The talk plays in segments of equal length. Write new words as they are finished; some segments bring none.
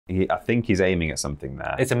I think he's aiming at something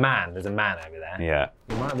there. It's a man. There's a man over there. Yeah.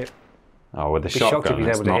 You might be... Oh, with the shocked shotgun, if he's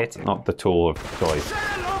it's able to hit him. not the tool of choice.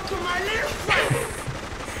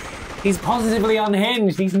 He's positively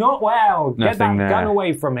unhinged. He's not well. Get that gun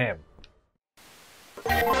away from him.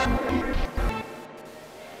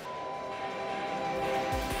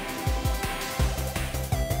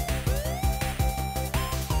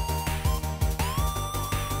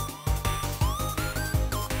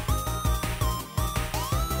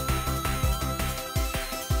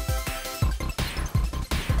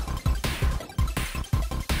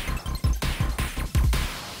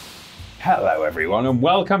 Hello everyone and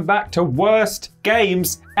welcome back to Worst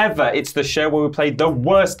Games Ever. It's the show where we played the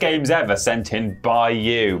worst games ever sent in by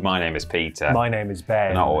you. My name is Peter. My name is Ben.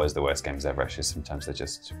 They're not always the worst games ever, actually. Sometimes they're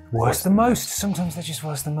just worse than most. Sometimes they're just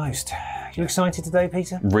worse than most. You excited today,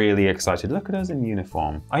 Peter? Really excited. Look at us in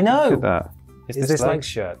uniform. I know. Look at that. Is this Legs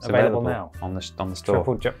shirt available now? On the store.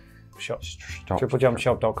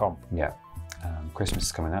 TripleJumpShop.com. Yeah. Christmas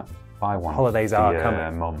is coming up. Buy one. Holidays are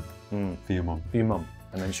coming. Mum. For your mum. For your mum.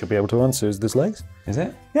 And then she'll be able to answer, is this Legs? Is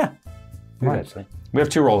it? Yeah. Right. Actually. We have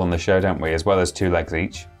 2 roles on the show, don't we? As well as 2 legs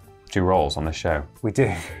each. 2 roles on the show. We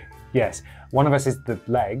do. Yes. One of us is the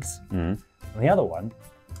Legs. And the other one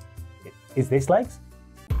is this Legs?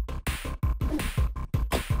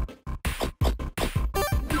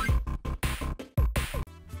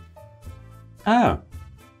 Oh.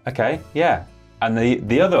 Okay. Yeah. And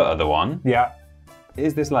the other one. Yeah.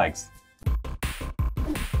 Is this Legs?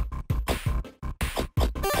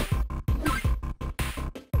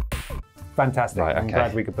 Fantastic. Right, okay. I'm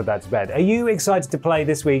glad we could put that to bed. Are you excited to play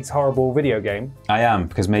this week's horrible video game? I am,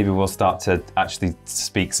 because maybe we'll start to actually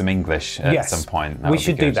speak some English at some point. We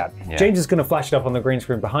should do that. Yeah. James is going to flash it up on the green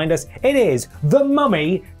screen behind us. It is The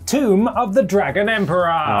Mummy, Tomb of the Dragon Emperor.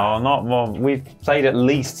 Oh, not more. We've played at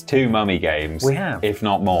least 2 Mummy games. We have. If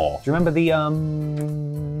not more. Do you remember the,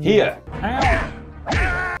 Here.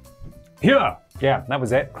 Here. Yeah, that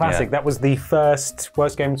was it. Classic. Yeah. That was the first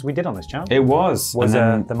worst games we did on this channel. It was. Was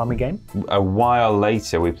the Mummy game? A while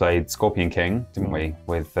later, we played Scorpion King, didn't we?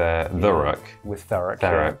 With Thurrock. With Thurrock.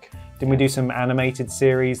 Yeah. Didn't we do some animated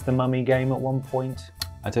series, The Mummy game, at one point?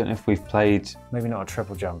 I don't know if we've played... Maybe not a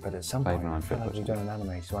Triple Jump, but at some point we've done an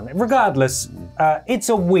animated one. Regardless, it's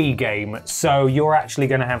a Wii game, so you're actually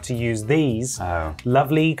going to have to use these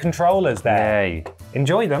lovely controllers there. Yay.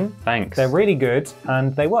 Enjoy them. Thanks. They're really good,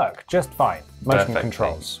 and they work just fine. Motion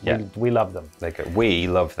controls. Yeah. We love them. We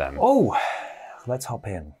love them. Oh, let's hop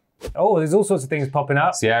in. Oh, there's all sorts of things popping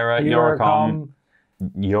up. Sierra, Eurocom.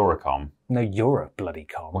 No, you're a bloody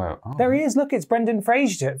com. Whoa. Oh. There he is. Look, it's Brendan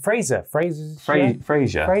Fraser. Fraser. Fraser. Hey,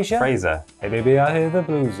 baby, I hear the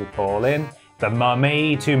blues are calling. The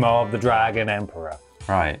Mummy, Tomb of the Dragon Emperor.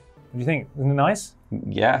 Right. What do you think? Isn't it nice?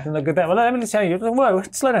 Yeah. Look at that. Well, let me tell you. Whoa,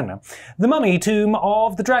 slow down now. The Mummy, Tomb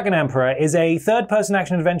of the Dragon Emperor is a third-person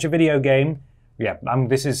action-adventure video game. Yeah,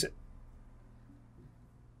 this is...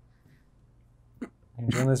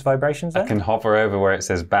 Enjoying those vibrations there? I can hover over where it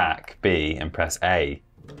says back, B, and press A.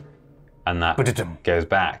 And that goes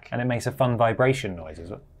back. And it makes a fun vibration noise as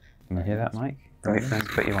well. Can you hear that, Mike? Let's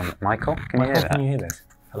put you on. Michael, can you hear that? Can you hear this?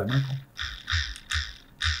 Hello, Michael.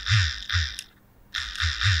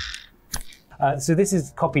 So this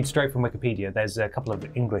is copied straight from Wikipedia. There's a couple of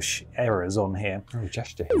English errors on here. Oh,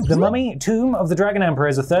 gesture. The Mummy, Tomb of the Dragon Emperor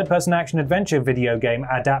is a third-person action-adventure video game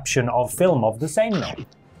adaptation of film of the same name.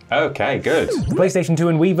 Okay, good. The PlayStation 2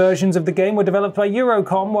 and Wii versions of the game were developed by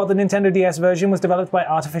Eurocom, while the Nintendo DS version was developed by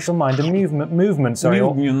Artificial Mind and Movement,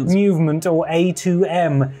 or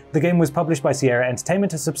A2M. The game was published by Sierra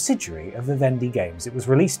Entertainment, a subsidiary of Vivendi Games. It was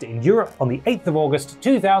released in Europe on the 8th of August,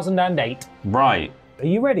 2008. Right. Are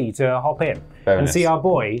you ready to hop in and see our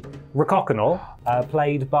boy, RickOConnell,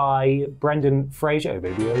 played by Brendan Fraser?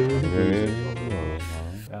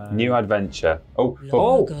 New adventure.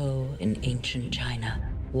 Long ago in ancient China,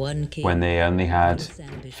 one king when they only had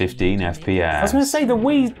 15 FPS. I was going to say the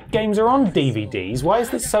Wii games are on DVDs. Why is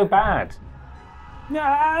this so bad?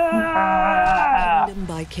 Kingdom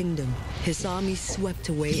by kingdom, his army swept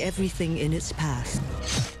away everything in its path.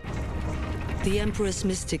 The Emperor's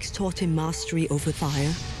mystics taught him mastery over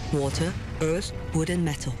fire, water, earth, wood and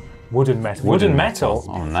metal. Wood and metal? Wood and metal?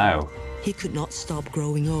 Oh no. He could not stop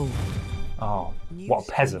growing old. Oh, what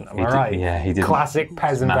a peasant, am I right? Yeah, he did. Classic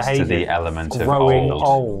peasant behavior. The element of growing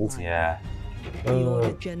old. Yeah.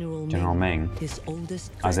 General Ming. His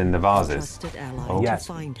oldest as in the vases. Oh yes,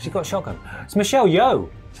 she got a shotgun. It's Michelle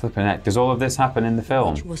Yeoh. Flipping heck, does all of this happen in the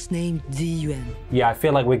film? Which was named Ziyuan. Yeah, I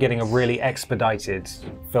feel like we're getting a really expedited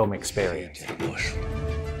film experience.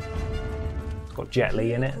 It's got Jet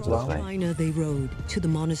Li in it as well. China they rode to the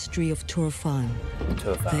monastery of Turfan.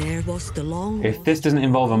 There was the long. If this doesn't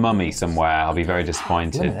involve a mummy somewhere, I'll be very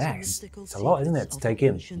disappointed. It's a lot, isn't it, to take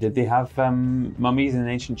in? Did they have mummies in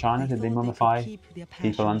ancient China? Did they mummify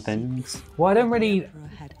people and things? Well, I don't really.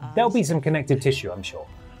 There'll be some connective tissue, I'm sure.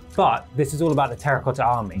 But this is all about the terracotta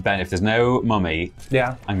army. Ben, if there's no mummy,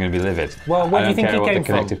 I'm going to be livid. Well, where do you think I don't care he what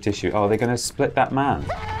came the connective tissue. Oh, they're going to split that man.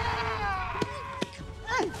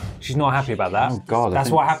 She's not happy about that. Oh God!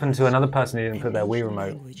 That's what happened to another person who didn't put their Wii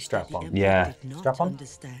remote strap on. Yeah. Strap on?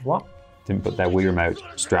 What? Didn't put their Wii remote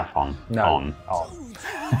strap on. No. On. Oh.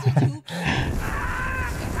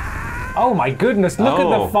 Oh my goodness! Look at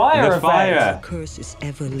the fire effect. The curse is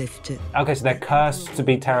ever lifted. Okay, so they're cursed to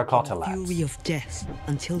be terracotta lads. Fury of death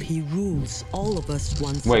until he rules all of us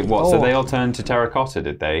once. Wait, what? So they all turned to terracotta,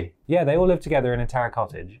 did they? Yeah, they all live together in a terra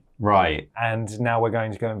cottage. Right. And now we're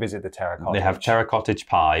going to go and visit the terra cottage. They have terra cottage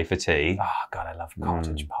pie for tea. Oh God, I love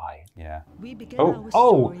cottage pie. Yeah. We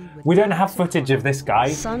don't have footage of this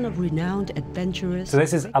guy. Son of renowned adventurers. So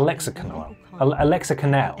this is RickOConnell.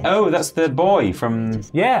 Oh, that's the boy from.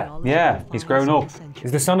 Yeah. Yeah, he's grown up.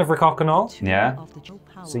 He's the son of RickOConnell. Yeah.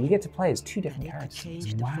 So you get to play as two different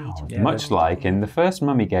characters. Wow. Yeah, much like in the first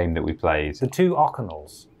Mummy game that we played. The two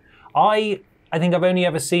O'Connells. I think I've only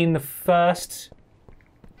ever seen the first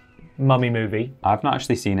Mummy movie. I've not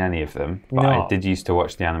actually seen any of them, but I did used to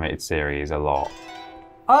watch the animated series a lot.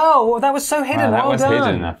 Oh, well, that was so hidden. That well was done.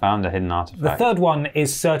 hidden. I found a hidden artifact. The third one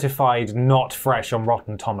is certified not fresh on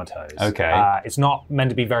Rotten Tomatoes. Okay. It's not meant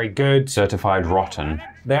to be very good. Certified rotten.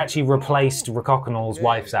 They actually replaced RickOConnell's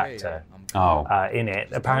wife's actor. In it.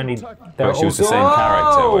 Apparently, but she was the same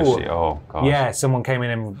character, was she? Oh, gosh. Yeah, someone came in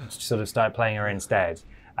and sort of started playing her instead.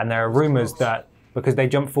 And there are rumours that because they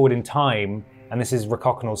jumped forward in time, and this is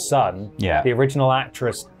RickOConnell's son, the original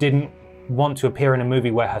actress didn't want to appear in a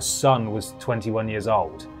movie where her son was 21 years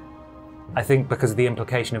old. I think because of the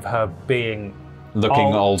implication of her being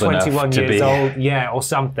looking old enough 21 to years be old, or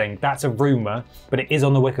something. That's a rumour, but it is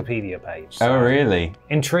on the Wikipedia page. So. Oh, really?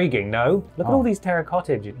 Intriguing, no? Look at all these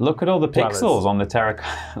terracotta. Look at all the pixels on the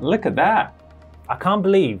terracotta. Look at that. I can't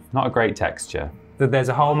believe. Not a great texture. That there's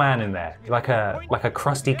a whole man in there, like a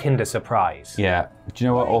crusty Kinder Surprise. Yeah. Do you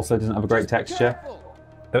know what also doesn't have a great texture?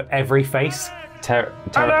 Every face.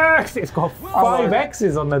 Alex! It's got 5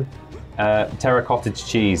 X's on the... Terracotta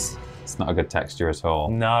cheese. It's not a good texture at all.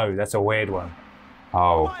 No, that's a weird one.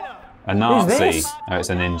 Oh. A Nazi. Who's this? Oh, it's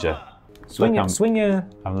a ninja. Swing your...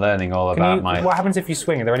 I'm learning all about my... What happens if you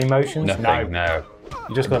swing? Are there any motions? Nothing, no.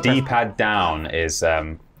 You just got D-pad down is...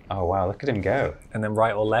 oh, wow, look at him go. And then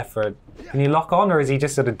right or left for... Can you lock on, or is he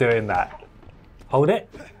just sort of doing that? Hold it.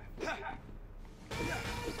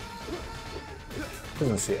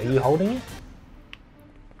 Doesn't see it. Are you holding it?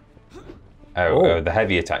 Oh, the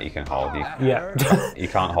heavy attack you can hold. You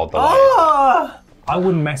can't hold the light. I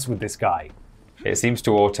wouldn't mess with this guy. It seems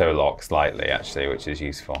to auto-lock slightly, actually, which is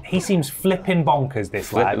useful. He seems flipping bonkers,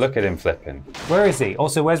 this lad. Look at him flipping. Where is he?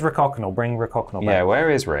 Also, where's RickOConnell? Bring RickOConnell back. Yeah,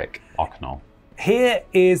 where is RickOConnell? Here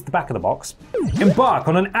is the back of the box. Embark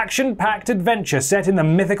on an action-packed adventure set in the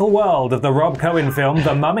mythical world of the Rob Cohen film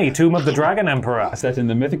The Mummy, Tomb of the Dragon Emperor. Set in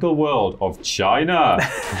the mythical world of China.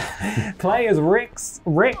 Play as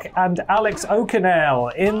Rick and Alex O'Connell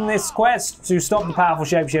in this quest to stop the powerful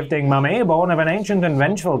shape-shifting mummy born of an ancient and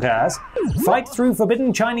vengeful curse. Fight through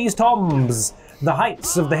forbidden Chinese tombs, the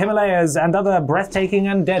heights of the Himalayas, and other breathtaking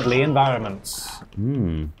and deadly environments.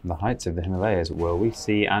 The heights of the Himalayas. Will we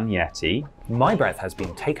see an Yeti? My breath has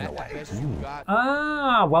been taken away.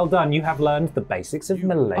 Well done. You have learned the basics of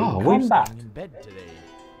melee combat.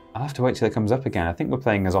 I'll have to wait till it comes up again. I think we're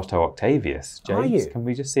playing as Otto Octavius. James, Are you? Can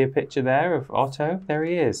we just see a picture there of Otto? There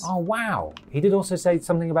he is. Oh, wow. He did also say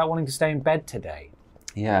something about wanting to stay in bed today.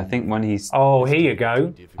 Yeah, I think when he's... Oh, here you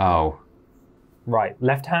go. Oh. Right,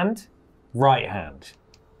 left hand, right hand.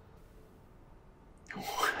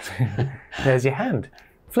 There's your hand.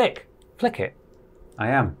 Flick it. I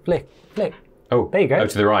am. Flick. Oh, there you go. Oh,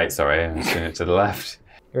 to the right, sorry. I'm just doing it to the left.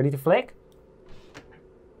 You ready to flick?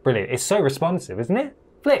 Brilliant. It's so responsive, isn't it?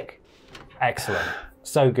 Flick. Excellent.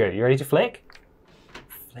 So good. You ready to flick?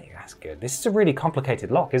 Flick, that's good. This is a really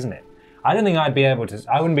complicated lock, isn't it? I don't think I'd be able to...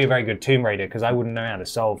 I wouldn't be a very good Tomb Raider because I wouldn't know how to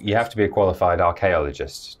solve this. You have to be a qualified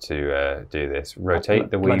archaeologist to do this.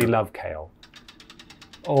 Rotate the wheel. I bloody love kale.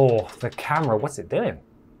 Oh, the camera. What's it doing?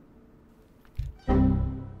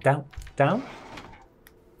 Down.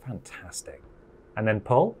 Fantastic. And then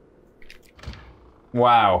pull.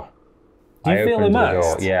 Wow. Do you feel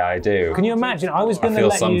immersed? Yeah, I do. Can you imagine? I was going to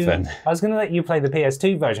let you play the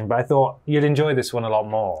PS2 version, but I thought you'd enjoy this one a lot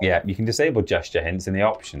more. Yeah, you can disable gesture hints in the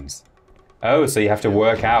options. Oh, so you have to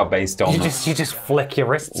work out based on You just flick your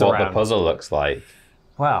wrists what around. the puzzle looks like.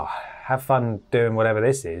 Well, have fun doing whatever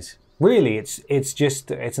this is. Really, it's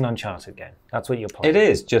an Uncharted game. That's what you're playing. It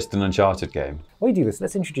is just an Uncharted game. While you do this,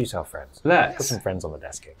 let's introduce our friends. Let's. Got some friends on the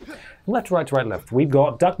desk here. From left to right to right left, we've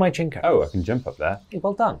got Duck My Chinko. Oh, I can jump up there. Hey,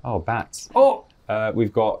 well done. Oh, bats. Oh!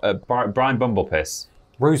 We've got Brian Bumblepiss.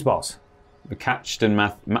 Ruse Boss. Ashton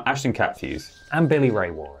Catfuse. And Billy Ray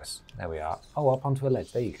Walrus. There we are. Oh, up onto a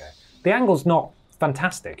ledge. There you go. The angle's not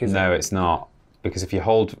fantastic, is it? No, it's not. Because if you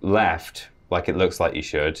hold left, like it looks like you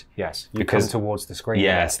should. Yes, you come towards the screen.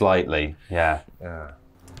 Yeah, slightly. Yeah.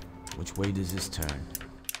 Which way does this turn?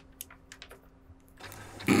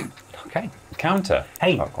 Okay. Counter.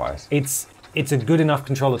 Hey, clockwise. it's a good enough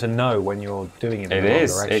controller to know when you're doing it in the wrong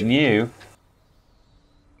direction. It knew.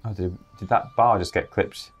 Oh, did that bar just get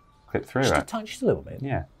clipped through it? Just a little bit.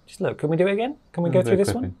 Yeah. Just look. Can we do it again? Can we go through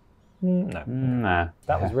this one? No. Nah.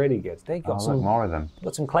 That was really good. They got some look, more of them.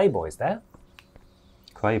 Got some clay boys there.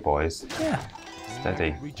 Clay boys. Yeah.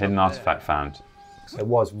 Steady. Hidden artifact found. It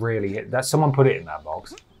was really. That someone put it in that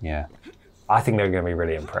box. Yeah. I think they're going to be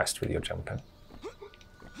really impressed with your jumping.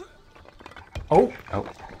 Oh. Oh.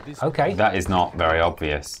 Okay. That is not very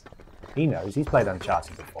obvious. He knows. He's played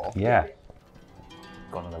Uncharted before. Yeah.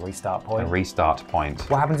 Gone on a restart point. A restart point.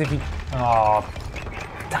 What happens if you? Oh,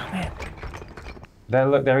 damn it! There,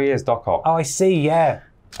 look, there he is, Doc Ock. Oh, I see. Yeah.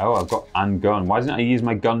 Oh, I've got and gun. Why didn't I use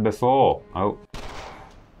my gun before? Oh.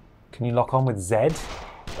 Can you lock on with Z?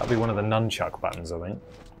 That'll be one of the nunchuck buttons, I think.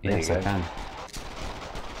 There Yes, you go. I can.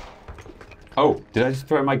 Oh, did I just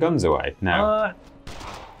throw my guns away? No.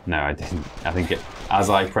 No, I didn't. I think as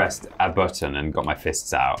I pressed a button and got my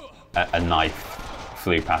fists out, a knife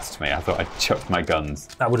flew past me. I thought I chucked my guns.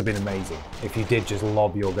 That would have been amazing if you did just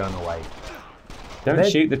lob your gun away. Don't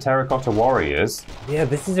shoot the terracotta warriors. Yeah,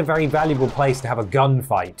 this is a very valuable place to have a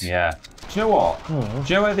gunfight. Yeah. Do you know what? Do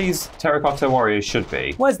you know where these terracotta warriors should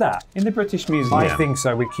be? Where's that? In the British Museum. I think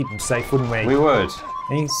so. We'd keep them safe, wouldn't we? We would.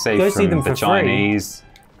 Safe go see them for the Chinese. Free.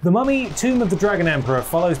 The Mummy, Tomb of the Dragon Emperor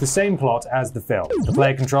follows the same plot as the film. The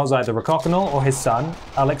player controls either RickOConnell or his son,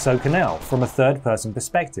 RickOConnell, from a third-person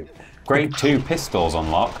perspective. Grade 2 pistols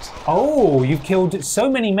unlocked. Oh, you've killed so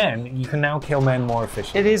many men, you can now kill men more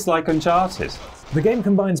efficiently. It is like Uncharted. The game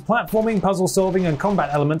combines platforming, puzzle solving, and combat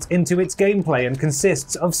elements into its gameplay and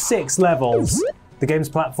consists of 6 levels. The game's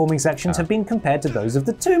platforming sections have been compared to those of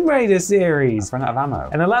the Tomb Raider series. I've run out of ammo.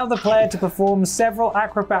 And allow the player to perform several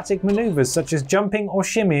acrobatic maneuvers such as jumping or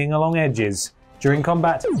shimmying along edges. During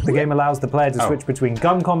combat, the game allows the player to switch between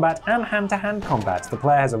gun combat and hand-to-hand combat. The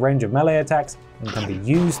player has a range of melee attacks and can be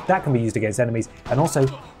used against enemies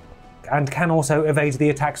and can also evade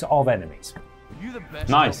the attacks of enemies.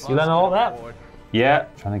 Nice. You learn a lot of that? Yeah.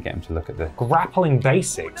 Trying to get him to look at the grappling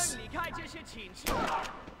basics.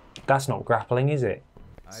 That's not grappling, is it?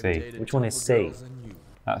 C. Which one is C?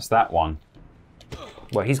 That's that one.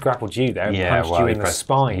 Well, he's grappled you there. Yeah, punched you in the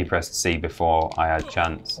spine. He pressed C before I had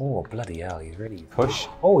chance. Oh, bloody hell, he's really... Push.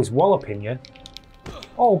 Oh, he's walloping you.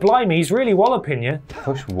 Oh, blimey, he's really walloping you.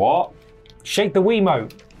 Push what? Shake the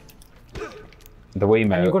Wiimote. The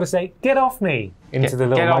Wiimote. And you've got to say, get off me, into the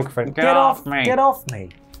little microphone. Get off me. Get off me.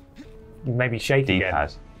 Maybe shake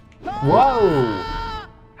D-pad. again. Whoa!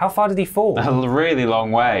 How far did he fall? A really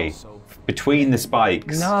long way. Between the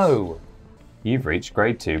spikes. No. You've reached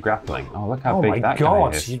grade 2 grappling. Oh, look how big that guy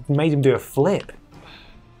is. You made him do a flip.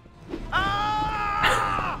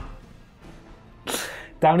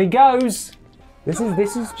 Down he goes. This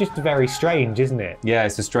is just very strange, isn't it? Yeah,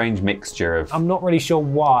 it's a strange mixture of... I'm not really sure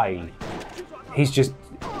why he's just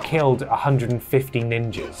killed 150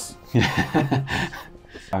 ninjas.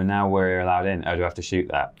 Oh, now we're allowed in. Oh, do I have to shoot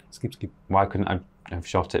that? Skip. Why couldn't I have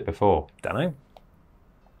shot it before? Don't know.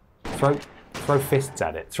 Throw fists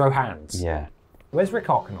at it. Throw hands. Yeah. Where's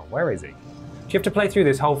RickOConnell? Where is he? Do you have to play through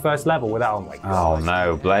this whole first level without... Oh my god. Oh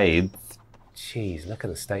no, blades. Jeez, look at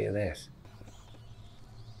the state of this.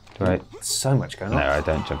 Right. So much going on. No, I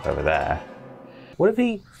don't jump over there. What if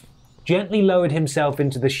he gently lowered himself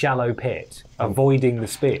into the shallow pit, avoiding the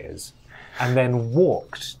spears, and then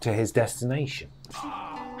walked to his destination?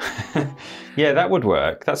 Yeah, that would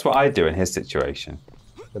work. That's what I'd do in his situation.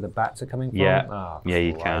 Where the bats are coming from? Yeah. Oh, yeah,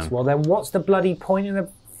 you Christ. can. Well, then what's the bloody point in the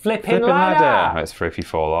flipping ladder? That's for if you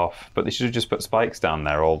fall off. But they should have just put spikes down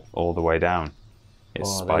there all the way down. It's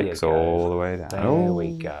spikes all the way down. There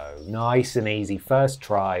we go. Nice and easy. First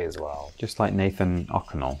try as well. Just like Nathan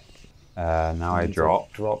O'Connell. Now I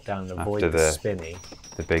drop. Drop down and avoid the spinny.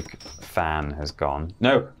 The big fan has gone.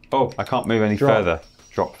 No! Oh, I can't move any further.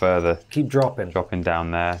 Drop further. Keep dropping. Dropping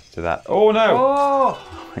down there to that. Oh no!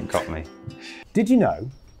 Oh! It got me. Did you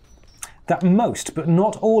know that most, but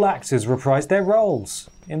not all actors reprised their roles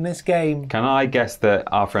in this game. Can I guess that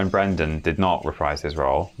our friend Brendan did not reprise his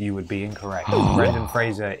role? You would be incorrect. Brendan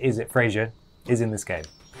Fraser is in this game.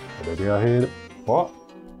 What?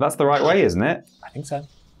 That's the right way, isn't it? I think so.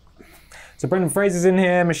 So Brendan Fraser's in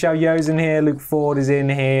here, Michelle Yeoh's in here, Luke Ford is in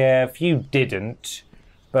here. A few didn't,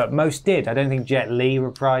 but most did. I don't think Jet Li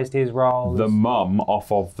reprised his role. The mum off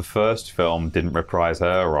of the first film didn't reprise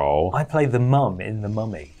her role. I played the mum in The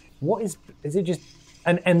Mummy. What is it just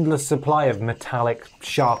an endless supply of metallic,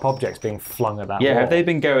 sharp objects being flung at that wall? Have they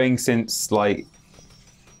been going since, like,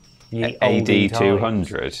 AD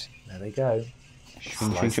 200? There they go.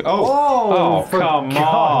 Oh, for come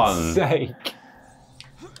God's on! sake.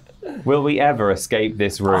 Will we ever escape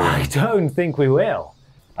this room? I don't think we will.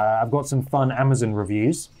 I've got some fun Amazon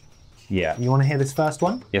reviews. Yeah. You want to hear this first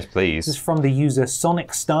one? Yes, please. This is from the user Sonic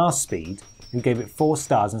Starspeed, who gave it 4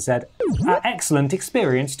 stars and said, excellent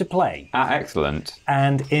experience to play. Excellent.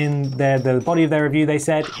 And in the body of their review, they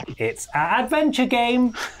said, it's an adventure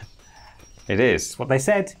game. It is. That's what they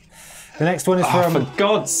said. The next one is from... for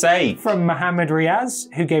God's sake. From Mohammed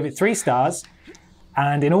Riaz, who gave it 3 stars.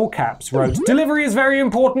 And in all caps wrote, delivery is very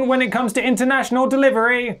important when it comes to international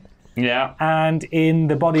delivery. Yeah. And in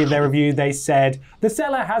the body of their review, they said, the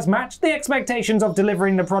seller has matched the expectations of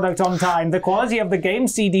delivering the product on time. The quality of the game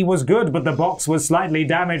CD was good, but the box was slightly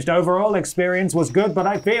damaged. Overall experience was good, but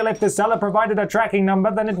I feel if the seller provided a tracking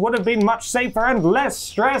number, then it would have been much safer and less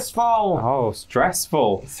stressful. Oh,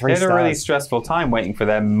 stressful. 3 They had a really stars. stressful time waiting for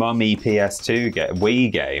their mummy PS2 Wii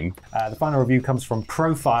game. The final review comes from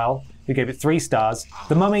Profile, who gave it 3 stars.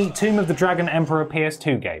 The Mummy Tomb of the Dragon Emperor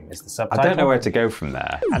PS2 game is the subtitle. I don't know where to go from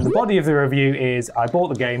there. And the body of the review is, I bought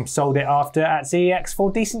the game, sold it after at CEX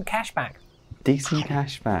for decent cashback. Decent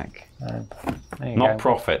cashback. There you Not go.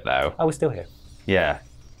 profit, though. Oh, we're still here. Yeah.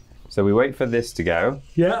 So we wait for this to go.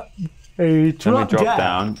 Yeah. Then we drop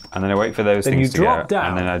down, and then I wait for those Then things you to drop go. down.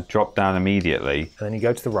 And then I drop down immediately. And then you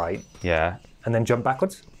go to the right, Yeah. and then jump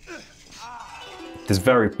backwards.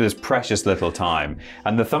 There's precious little time.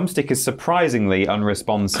 And the thumbstick is surprisingly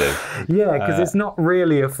unresponsive. Yeah, because it's not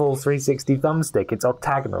really a full 360 thumbstick. It's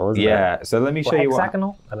octagonal, isn't it? Yeah, so let me show you what...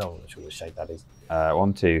 Hexagonal? I don't know what shape that is.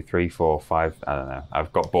 1, 2, 3, 4, 5, I don't know.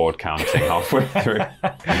 I've got bored counting halfway through.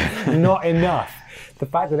 Not enough. The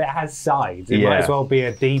fact that it has sides, it might as well be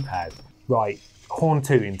a D-pad. Right, Horn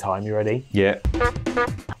 2 in time, you ready? Yeah.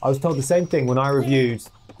 I was told the same thing when I reviewed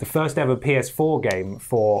the first ever PS4 game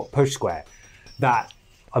for Push Square, that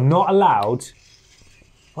I'm not allowed,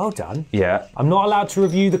 well done, Yeah. I'm not allowed to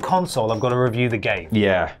review the console, I've got to review the game.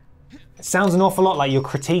 Yeah. It sounds an awful lot like you're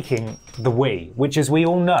critiquing the Wii, which as we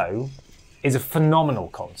all know, is a phenomenal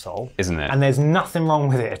console. Isn't it? And there's nothing wrong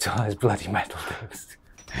with it at all, those bloody metal things.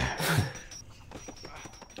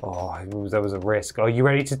 Oh, there was a risk. Oh, you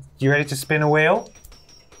ready to spin a wheel?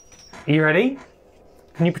 Are you ready?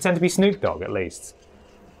 Can you pretend to be Snoop Dogg at least?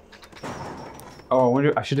 Oh, I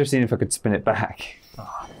wonder, I should have seen if I could spin it back.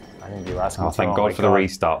 Oh, I think you're asking. Oh, thank God for the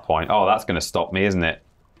restart point. Oh, that's going to stop me, isn't it?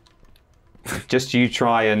 Just you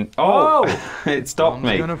try and... Oh! It stopped me.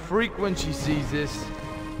 Mom's gonna freak when she sees this.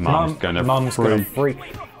 Mum's gonna freak.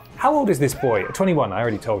 How old is this boy? 21, I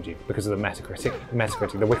already told you, because of the Metacritic,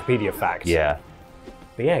 the Wikipedia fact. Yeah.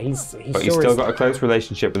 But yeah, he's still got a close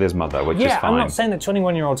relationship with his mother, which is fine. I'm not saying that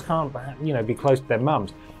 21-year-olds can't, be close to their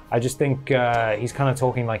mums. I just think he's kind of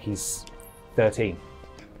talking like he's 13.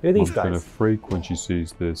 Who are these Mum's gonna guys? freak when she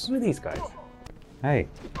sees this. Who are these guys? Hey.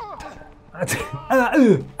 Oh,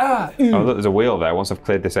 look, there's a wheel there. Once I've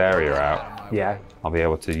cleared this area out, Yeah, I'll be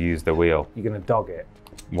able to use the wheel. you're gonna dog it.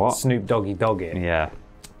 What? Snoop Doggy dog it. Yeah.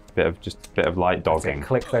 Bit of light dogging.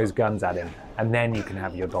 Click those guns at him, and then you can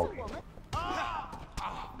have your dogging.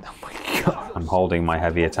 Oh my God. I'm holding my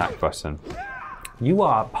heavy attack button. You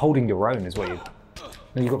are holding your own, is what you.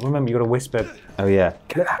 Remember, you got to whisper. Oh yeah.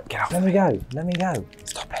 Get off. Let me go. Let me go.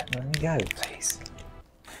 Stop it. Let me go, please.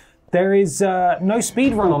 There is no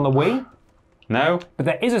speed run on the Wii, No? but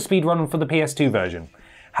there is a speed run for the PS2 version.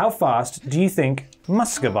 How fast do you think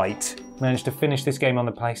Muscovite managed to finish this game on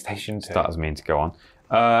the PlayStation 2? That doesn't mean to go on.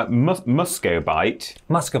 Muscovite.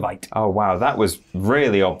 Muscovite. Oh wow, that was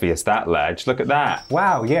really obvious, that ledge. Look at that.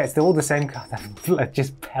 Wow, yeah, it's all the same colour. They're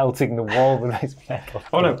just pelting the wall with those metal.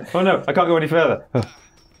 Oh no, I can't go any further.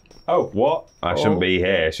 Oh, what? I shouldn't be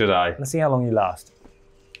here, should I? Let's see how long you last.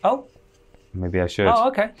 Oh. Maybe I should. Oh,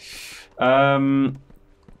 okay. How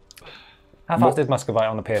fast What- is Muscovite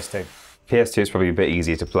on the PS2? PS2 is probably a bit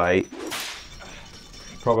easier to play.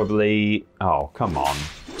 probably, oh, come on,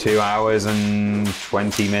 2 hours and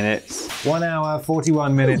 20 minutes. 1 hour,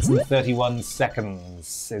 41 minutes and 31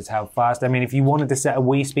 seconds is how fast. I mean, if you wanted to set a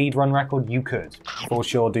Wii speed run record, you could for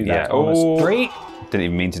sure do that. Yeah. On the street. Didn't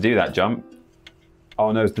even mean to do that jump.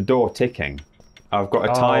 Oh no, it's the door ticking. I've got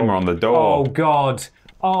a timer on the door. Oh God.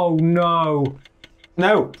 Oh no.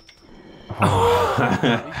 No.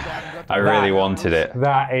 I really wanted it.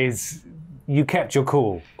 That is, you kept your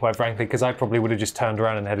cool, quite frankly, because I probably would have just turned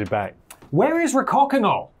around and headed back. Where is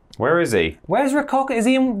RickOConnell? Where is he? Where's RickOConnell? Is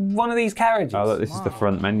he in one of these carriages? Oh look, this is the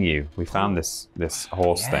front menu. We found this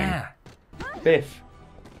horse thing. Biff.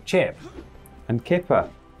 Chip. And Kipper.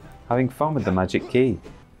 Having fun with the magic key.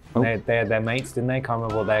 Oh. They're mates, didn't they? Can't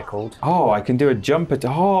remember what they're called. Oh, I can do a jump at.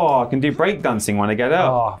 Oh, I can do breakdancing when I get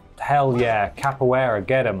up. Oh, hell yeah. Capoeira,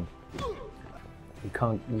 get him.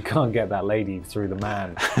 You can't get that lady through the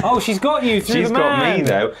man. Oh, she's got you through the man. She's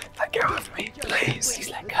got me though. Let go of me, please. Please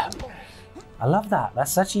let go. I love that.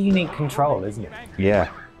 That's such a unique control, isn't it?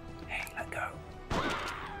 Yeah. Hey, let go.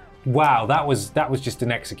 Wow, that was just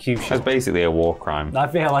an execution. That's basically a war crime. I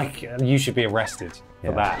feel like you should be arrested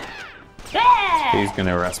for that. Who's going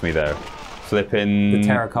to arrest me though? Flipping the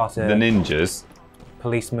terracotta. The ninjas.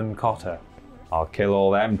 Policeman Cotter. I'll kill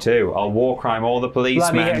all them too. I'll war crime all the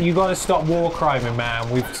policemen. Bloody, you got to stop war criming, man.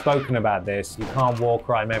 We've spoken about this. You can't war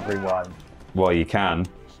crime everyone. Well, you can.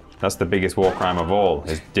 That's the biggest war crime of all,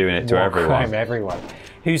 is doing it to everyone. War crime everyone.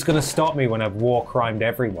 Who's going to stop me when I've war crimed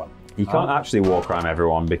everyone? You can't actually war crime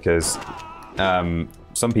everyone because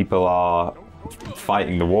some people are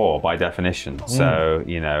fighting the war by definition. So,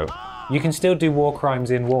 you know. You can still do war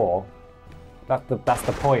crimes in war. That's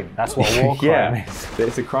the point. That's what a war crime is.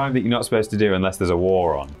 It's a crime that you're not supposed to do unless there's a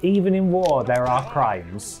war on. Even in war, there are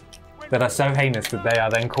crimes that are so heinous that they are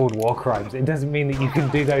then called war crimes. It doesn't mean that you can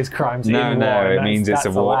do those crimes in war. No, it means it's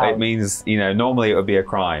a war. Allowed. It means, you know, normally it would be a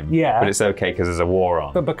crime. Yeah. But it's okay because there's a war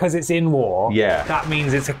on. But because it's in war, yeah, that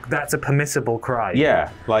means that's a permissible crime.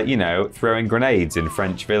 Yeah, like, you know, throwing grenades in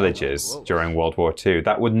French villages during World War II.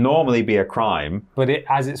 That would normally be a crime. But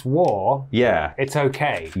as it's war, yeah, it's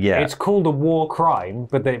okay. Yeah. It's called a war crime,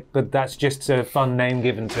 but that's just a fun name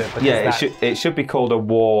given to it. Yeah, it should be called a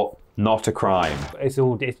war, not a crime. It's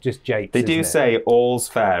just japes. They do say all's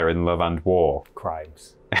fair in love and war.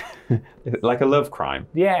 Crimes. Like a love crime.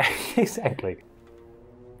 Yeah, exactly.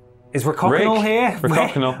 Is RickOConnell here?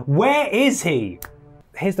 RickOConnell. Where is he?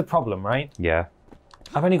 Here's the problem, right? Yeah.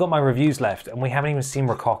 I've only got my reviews left, and we haven't even seen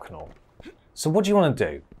RickOConnell. So what do you want to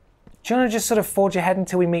do? Do you want to just sort of forge ahead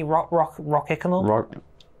until we meet RickOConnell?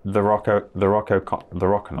 The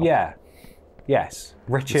RickOConnell. Yeah. Yes.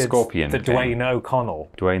 Richard, the Scorpion. The Dwayne O'Connell.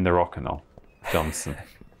 Dwayne the RickOConnell Johnson.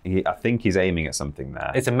 I think he's aiming at something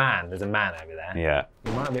there. It's a man. There's a man over there. Yeah.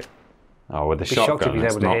 You might be... Oh, with the Be shocked shotgun. if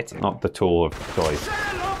he's able to hit It's him. not the tool of choice.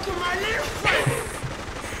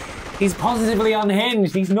 He's positively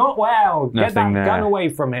unhinged. He's not well. Get that gun away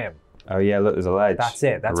from him. Oh yeah, look, there's a ledge. That's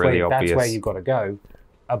it. That's really where obvious. that's where you've got to go.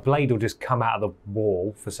 A blade will just come out of the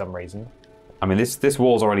wall for some reason. I mean, this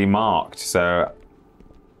wall's already marked, so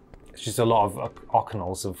it's just a lot of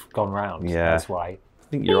O'Connells have gone round. Yeah, that's why. I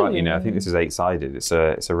think you're right. You know, I think this is 8-sided. It's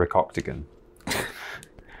a RickOctagon.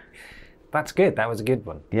 That's good. That was a good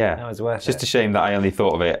one. Yeah, that was worth it. It's just a shame that I only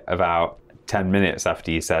thought of it about 10 minutes after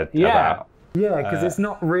you said yeah. about. Yeah, because it's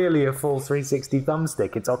not really a full 360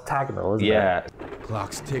 thumbstick. It's octagonal, isn't it? Yeah.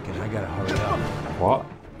 Clock's ticking. I gotta hurry up. What?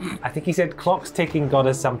 I think he said clock's ticking got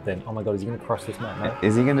us something. Oh my god, is he going to cross this map now?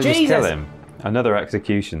 Is he going to just kill him? Another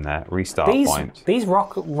execution there. Restart point. These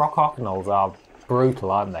RickOConnells are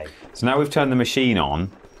brutal, aren't they? So now we've turned the machine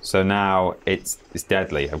on. So now it's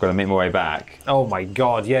deadly. I've got to make my way back. Oh my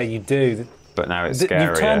god, yeah, you do. But now it's scary.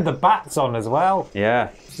 You've turned the bats on as well. Yeah.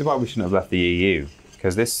 This is why we shouldn't have left the EU.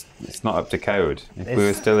 Because it's not up to code. If we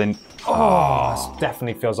were still in... Oh, this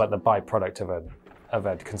definitely feels like the byproduct of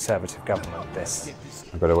a conservative government, this.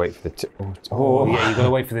 I've got to wait for the... Oh, yeah, you've got to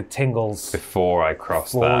wait for the tingles. Before I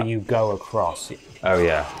cross before that. Before you go across. Oh,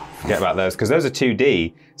 yeah. Forget about those. Because those are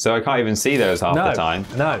 2D, so I can't even see those half the time.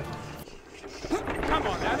 No. Come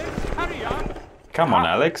on, Alex. Hurry up. Come on,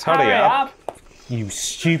 Alex. Hurry up. You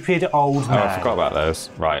stupid old man. Oh, I forgot about those.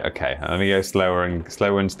 Right, okay. Let me go slower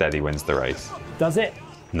and steady wins the race. Does it?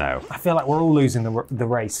 No. I feel like we're all losing the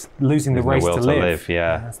race. Losing the race the will to live.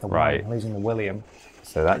 Yeah, that's the right. one. Losing the William.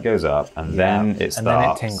 So that goes up, and then it starts. And then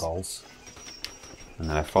it tingles. And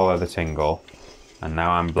then I follow the tingle, and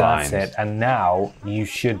now I'm blind. That's it. And now you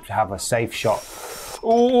should have a safe shot. Ooh.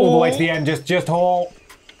 All the way to the end. Just hold.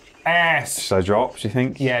 S. Should I drop, do you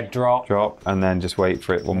think? Yeah, drop. Drop, and then just wait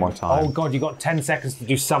for it one more time. Oh god, you got 10 seconds to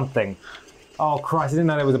do something. Oh Christ, I didn't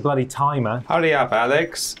know there was a bloody timer. Hurry up,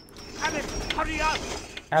 Alex. Alex, hurry up.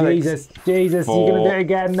 Jesus, you're going to do it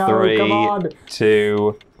again. No, 3, come on.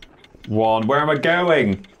 2, 1. Where am I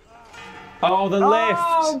going? Oh, the lift.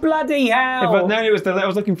 Oh, bloody hell. If I'd known it was the lift, I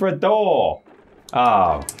was looking for a door.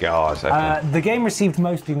 Oh, God. Okay. The game received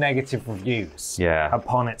mostly negative reviews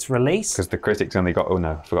upon its release. Because the critics only got, oh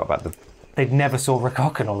no, I forgot about the... They never saw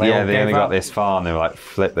RickOConnell. They only got this far and they were like,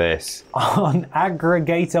 flip this. On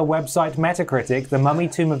aggregator website Metacritic, The Mummy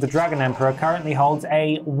Tomb of the Dragon Emperor currently holds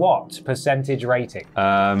a what percentage rating?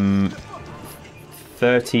 38%.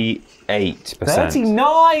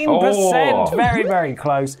 39%! Oh. Very, very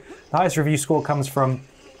close. The highest review score comes from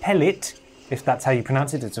Pellet, if that's how you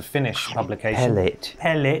pronounce it. It's a Finnish publication.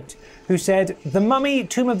 Pellet, who said, The Mummy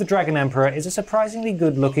Tomb of the Dragon Emperor is a surprisingly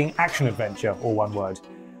good-looking action-adventure, all one word.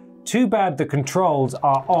 Too bad the controls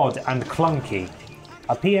are odd and clunky.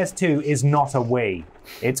 A PS2 is not a Wii.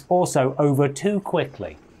 It's also over too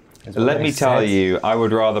quickly. Let me tell you, I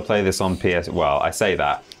would rather play this on PS... Well, I say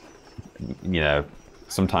that, you know,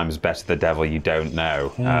 sometimes better the devil you don't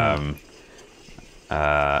know.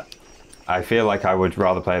 I feel like I would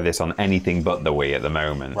rather play this on anything but the Wii at the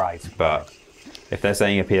moment. Right. But if they're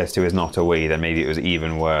saying a PS2 is not a Wii, then maybe it was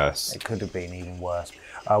even worse. It could have been even worse.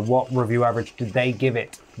 What review average did they give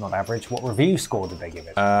it? Not average. What review score did they give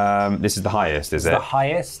it? This is the highest, is it? The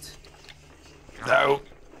highest? No.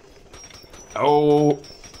 Oh.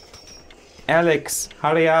 Alex,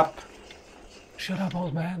 hurry up. Shut up,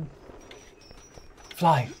 old man.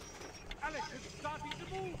 Fly.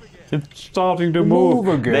 It's starting to move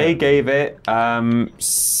again. They gave it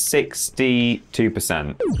 62%.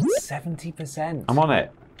 70%. I'm on it.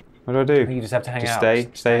 What do I do? You just have to hang out.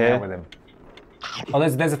 Stay here. Out with him. Oh,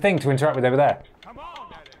 there's a thing to interact with over there. Come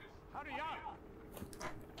on, hurry up.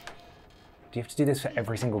 Do you have to do this for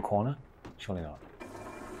every single corner? Surely not.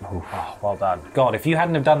 Oh, well done. God, if you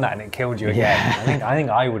hadn't have done that and it killed you again, I think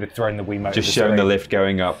I would have thrown the Wiimote. Just shown the lift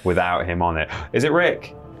going up without him on it. Is it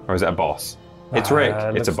Rick? Or is it a boss? It's Rick.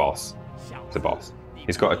 It's a boss. It's a boss.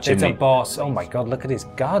 He's got a chimney. It's a boss. Oh my God, look at his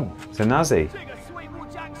gun. It's a Nazi.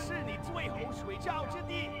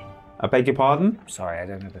 I beg your pardon? Sorry, I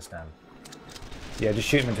don't understand. Yeah, just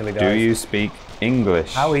shoot him until he dies. Do you speak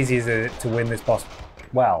English? How easy is it to win this boss?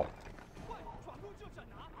 Well.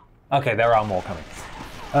 Okay, there are more coming.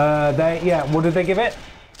 What did they give it?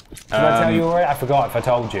 Did I tell you already? I forgot if I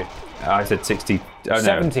told you. I said 60. Oh,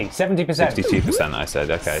 70. 70%. 62%, I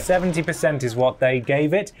said, okay. 70% is what they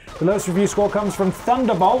gave it. The lowest review score comes from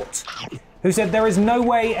Thunderbolt, who said there is no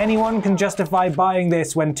way anyone can justify buying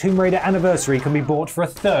this when Tomb Raider Anniversary can be bought for a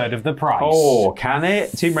third of the price. Oh, can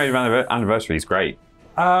it? Tomb Raider Anniversary is great.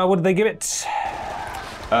 What did they give it?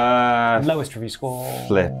 Lowest review score.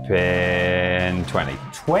 Flipping 20.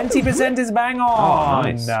 20% is bang on. Oh,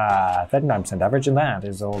 nice. 39% average, and that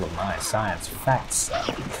is all of my science facts.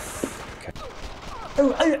 Okay.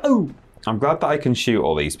 Oh. I'm glad that I can shoot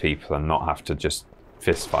all these people and not have to just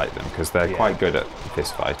fist fight them, because they're quite good at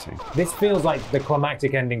fist fighting. This feels like the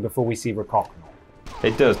climactic ending before we see RickOConnell.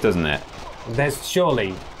 It does, doesn't it?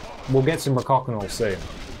 We'll get some RickOConnell soon.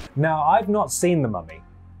 Now, I've not seen The Mummy,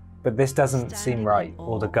 but this doesn't seem right,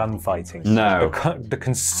 or the gunfighting. No. The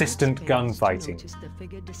consistent gunfighting.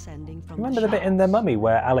 Remember the bit in The Mummy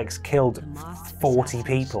where Alex killed 40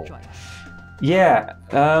 people? Yeah,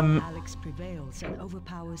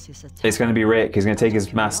 it's going to be Rick. He's going to take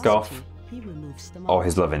his mask off. Or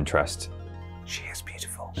his love interest. She is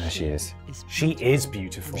beautiful. There she is. She is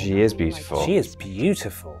beautiful. She is beautiful. She is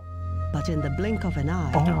beautiful. But in the blink of an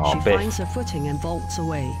eye, she finds her footing and vaults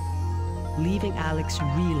away, leaving Alex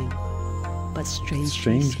reeling, but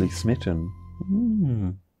strangely smitten.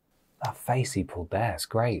 That face he pulled there is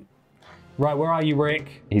great. Right, where are you,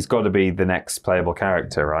 Rick? He's got to be the next playable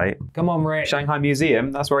character, right? Come on, Rick. Shanghai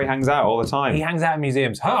Museum, that's where he hangs out all the time. He hangs out in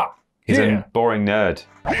museums. Ha! He's a boring nerd.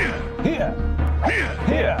 Here.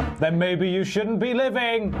 Then maybe you shouldn't be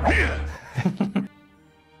living.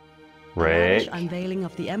 Rick. The unveiling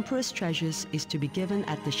of the Emperor's treasures is to be given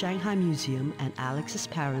at the Shanghai Museum, and Alex's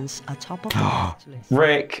parents are top of the list.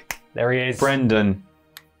 Rick. There he is. Brendan.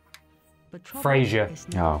 Fraser.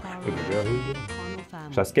 Oh.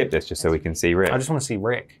 Should I skip this just so we can see Rick? I just want to see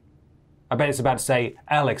Rick. I bet it's about to say,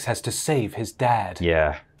 Alex has to save his dad.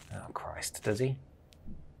 Yeah. Oh, Christ, does he?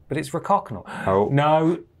 But it's RickOConnell. Oh.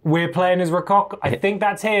 No, we're playing as RickOConnell. I think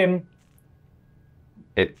that's him.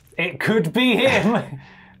 It could be him.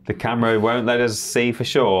 The camera won't let us see for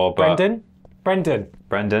sure, but... Brendan,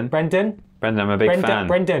 I'm a big fan.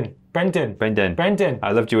 Brendan.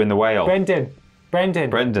 I loved you in The Whale. Brendan.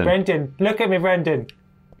 Look at me, Brendan.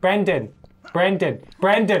 Brendan.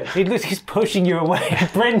 He's pushing you away.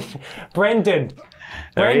 Brendan.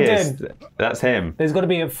 There he is. That's him. There's got to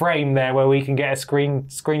be a frame there where we can get a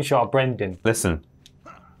screenshot of Brendan. Listen.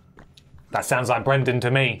 That sounds like Brendan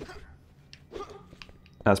to me.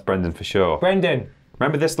 That's Brendan for sure. Brendan.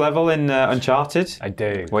 Remember this level in Uncharted? I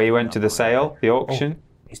do. Where you went to the sale, the auction? Oh,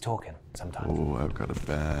 he's talking sometimes. Oh, I've got a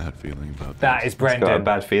bad feeling about that. That is Brendan. I've got a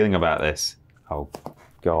bad feeling about this. Oh,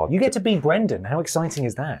 God. You get to be Brendan. How exciting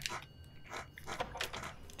is that?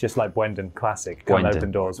 Just like Brendan, classic. Can't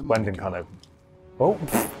open doors. Brendan can't open. Oh.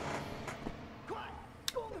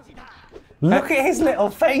 Look at his little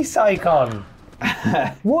face icon.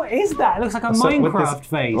 What is that? It looks like a Minecraft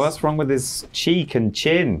face. What's wrong with his cheek and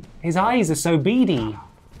chin? His eyes are so beady.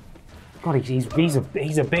 God, he's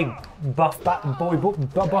a big buff boy.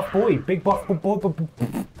 Big buff boy.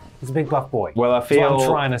 He's a big buff boy. Well, I feel. That's what I'm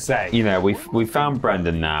trying to say. You know, we've found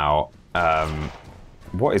Brendan now.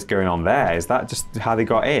 What is going on there? Is that just how they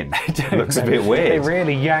got in? It looks a bit weird. They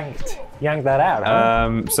really yanked that out.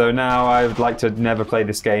 Huh? So now I would like to never play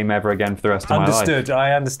this game ever again for the rest of my life. Understood.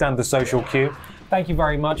 I understand the social cue. Thank you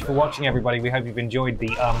very much for watching, everybody. We hope you've enjoyed the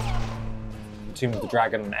Tomb of the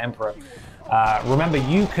Dragon Emperor. Remember,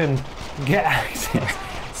 you can get access.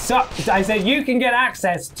 So, I said you can get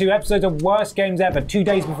access to episodes of Worst Games Ever 2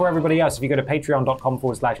 days before everybody else if you go to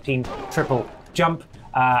patreon.com/team TripleJump.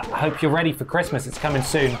 I hope you're ready for Christmas. It's coming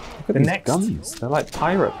soon. Look at these guns. They're like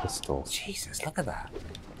pirate pistols. Jesus, look at that.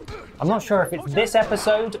 I'm not sure if it's this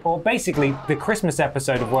episode or basically the Christmas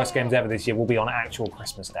episode of Worst Games Ever this year will be on actual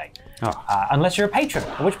Christmas Day. Oh. Unless you're a patron,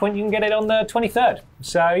 at which point you can get it on the 23rd.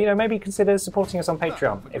 So, you know, maybe consider supporting us on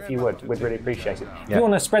Patreon if you would. We'd really appreciate it. If you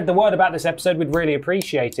want to spread the word about this episode, we'd really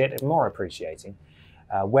appreciate it. And more appreciating.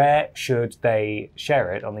 Where should they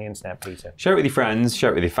share it on the internet, Peter? Share it with your friends,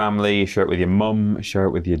 share it with your family, share it with your mum, share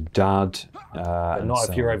it with your dad. But not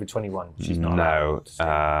if you're over 21. She's not. No,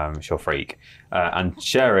 she'll freak. And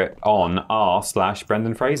share it on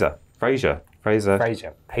r/Brendan Fraser. Fraser.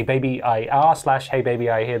 Hey baby, r/Hey baby,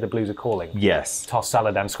 I hear the blues are calling. Yes. Toss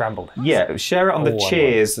salad and scrambled. Yeah, share it on the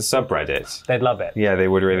Cheers subreddit. They'd love it. Yeah, they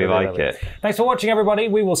would really like it. Thanks for watching, everybody.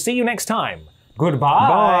 We will see you next time.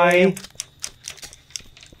 Goodbye. Bye.